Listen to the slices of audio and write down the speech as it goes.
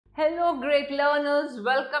Hello great learners,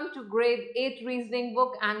 welcome to grade 8 reasoning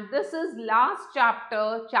book, and this is last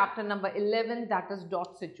chapter, chapter number 11, that is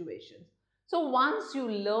dot situations. So once you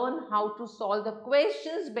learn how to solve the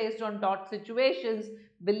questions based on dot situations,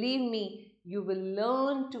 believe me, you will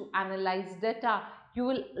learn to analyze data, you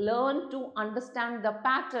will learn to understand the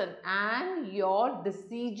pattern, and your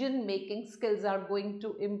decision making skills are going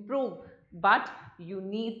to improve, but you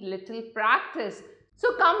need little practice.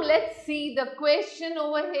 So come, let's see the question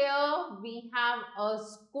over here. We have a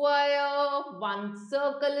square, one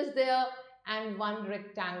circle is there and one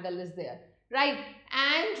rectangle is there, right?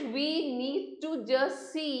 And we need to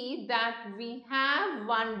just see that we have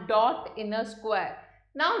one dot in a square.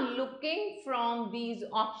 Now looking from these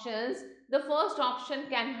options, the first option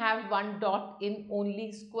can have one dot in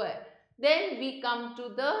only square. Then we come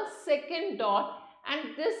to the second dot,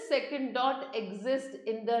 and this second dot exists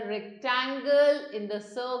in the rectangle, in the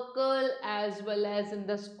circle as well as in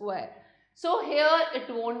the square. So here it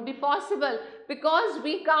won't be possible because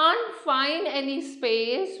we can't find any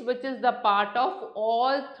space which is the part of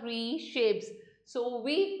all three shapes. So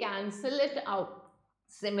we cancel it out.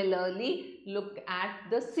 Similarly, look at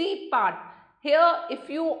the C part. Here if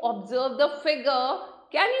you observe the figure,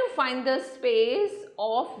 can you find the space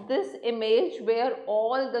of this image where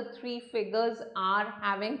all the three figures are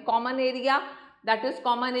having common area? That is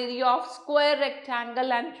common area of square,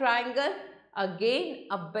 rectangle and triangle. Again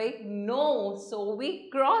a big no, so we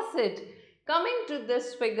cross it. Coming to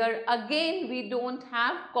this figure, again we don't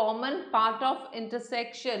have common part of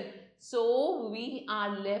intersection, so we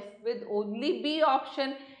are left with only B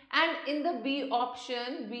option. And in the B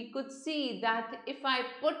option we could see that if I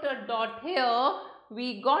put a dot here,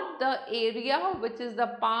 we got the area which is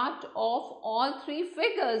the part of all three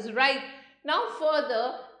figures, right? Now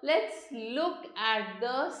further, let's look at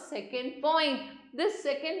the second point. This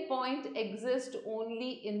second point exists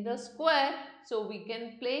only in the square, so we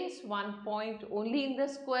can place one point only in the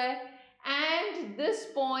square, and this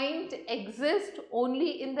point exists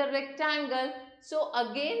only in the rectangle. So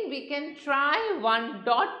again we can try one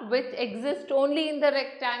dot which exists only in the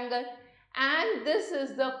rectangle, and this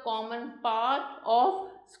is the common part of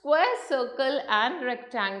square, circle and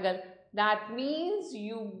rectangle. That means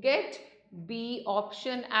you get B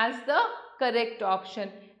option as the correct option.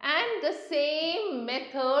 And the same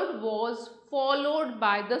method was followed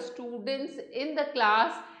by the students in the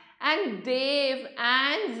class, and Dave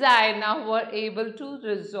and Zaina were able to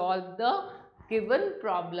resolve the given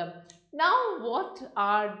problem. Now what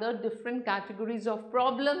are the different categories of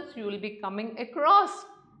problems you will be coming across?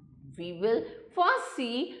 We will first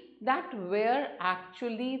see that where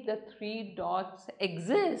actually the three dots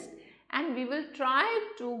exist, and we will try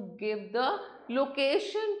to give the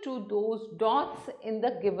location to those dots in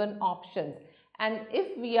the given options. And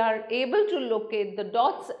if we are able to locate the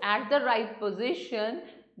dots at the right position,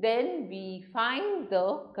 then we find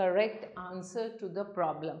the correct answer to the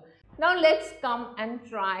problem. Now let's come and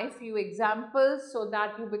try few examples so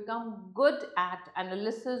that you become good at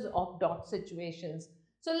analysis of dot situations.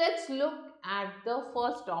 So let's look at the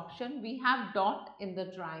first option. We have dot in the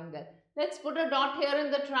triangle. Let's put a dot here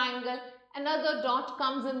in the triangle. Another dot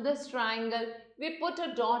comes in this triangle. We put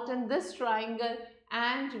a dot in this triangle,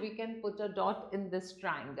 and we can put a dot in this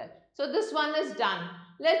triangle. So this one is done.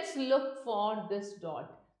 Let's look for this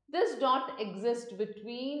dot. This dot exists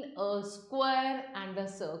between a square and a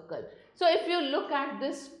circle. So if you look at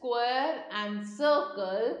this square and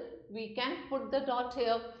circle, we can put the dot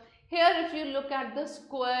here. Here if you look at the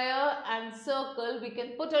square and circle, we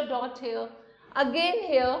can put a dot here. Again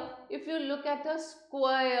here, if you look at a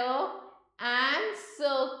square and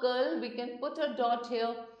circle, we can put a dot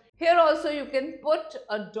here. Here also you can put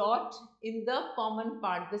a dot in the common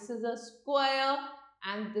part. This is a square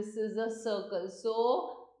and this is a circle.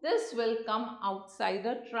 So this will come outside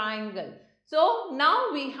a triangle. So now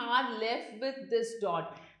we are left with this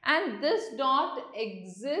dot, and this dot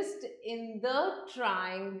exists in the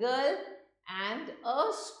triangle and a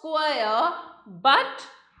square but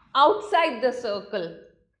outside the circle.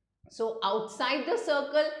 So outside the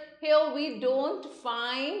circle, here we don't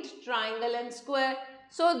find triangle and square.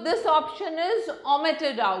 So this option is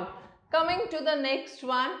omitted out. Coming to the next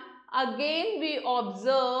one, again we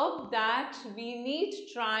observe that we need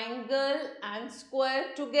triangle and square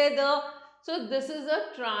together. So this is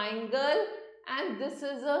a triangle and this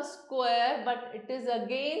is a square, but it is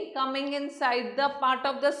again coming inside the part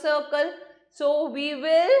of the circle. So we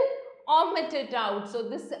will omit it out. So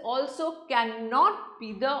this also cannot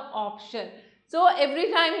be the option. So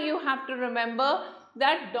every time you have to remember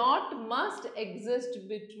that dot must exist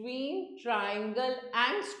between triangle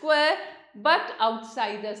and square but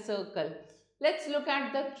outside a circle. Let's look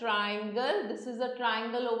at the triangle. This is a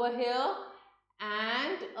triangle over here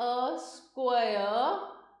and a square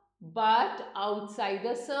but outside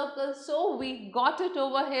a circle. So we got it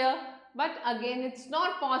over here, but again it's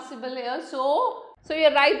not possible here. So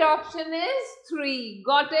your right option is 3.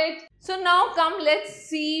 Got it? So now come, let's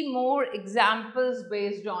see more examples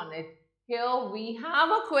based on it. Here we have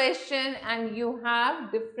a question and you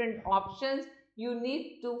have different options. You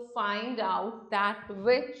need to find out that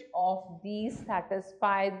which of these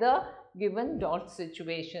satisfy the given dot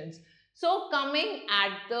situations. So coming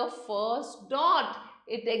at the first dot,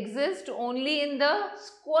 it exists only in the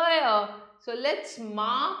square. So let's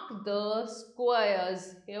mark the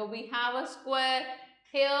squares. Here we have a square.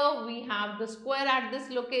 Here we have the square at this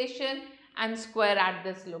location and square at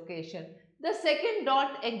this location. The second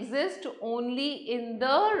dot exists only in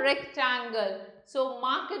the rectangle. So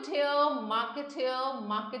mark it here, mark it here,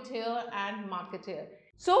 mark it here and mark it here.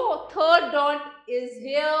 So third dot is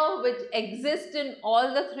here, which exists in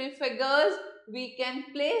all the 3 figures. We can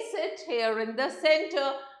place it here in the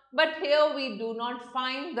center, but here we do not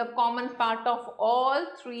find the common part of all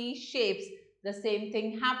 3 shapes. The same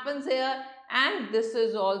thing happens here and this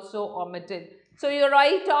is also omitted. So your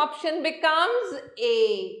right option becomes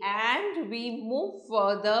A, and we move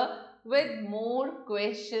further with more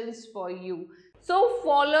questions for you. So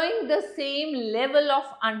following the same level of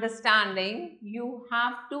understanding, you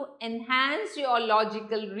have to enhance your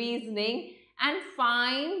logical reasoning and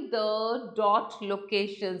find the dot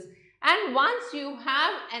locations. And once you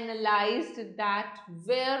have analyzed that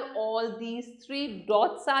where all these 3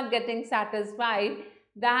 dots are getting satisfied,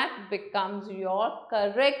 that becomes your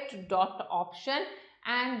correct dot option,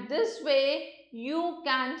 and this way you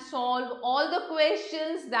can solve all the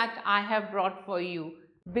questions that I have brought for you.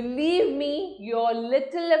 Believe me, your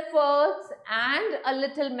little efforts and a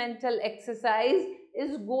little mental exercise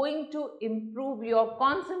is going to improve your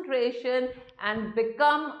concentration and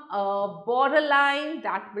become a borderline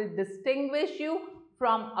that will distinguish you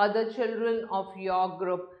from other children of your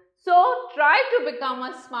group. So try to become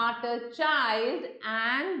a smarter child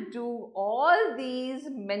and do all these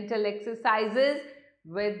mental exercises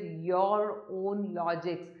with your own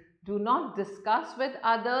logics. Do not discuss with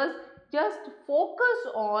others. Just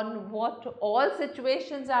focus on what all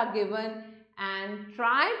situations are given and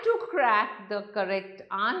try to crack the correct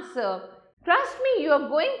answer. Trust me, you are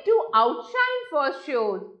going to outshine for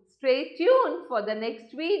sure. Stay tuned for the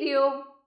next video.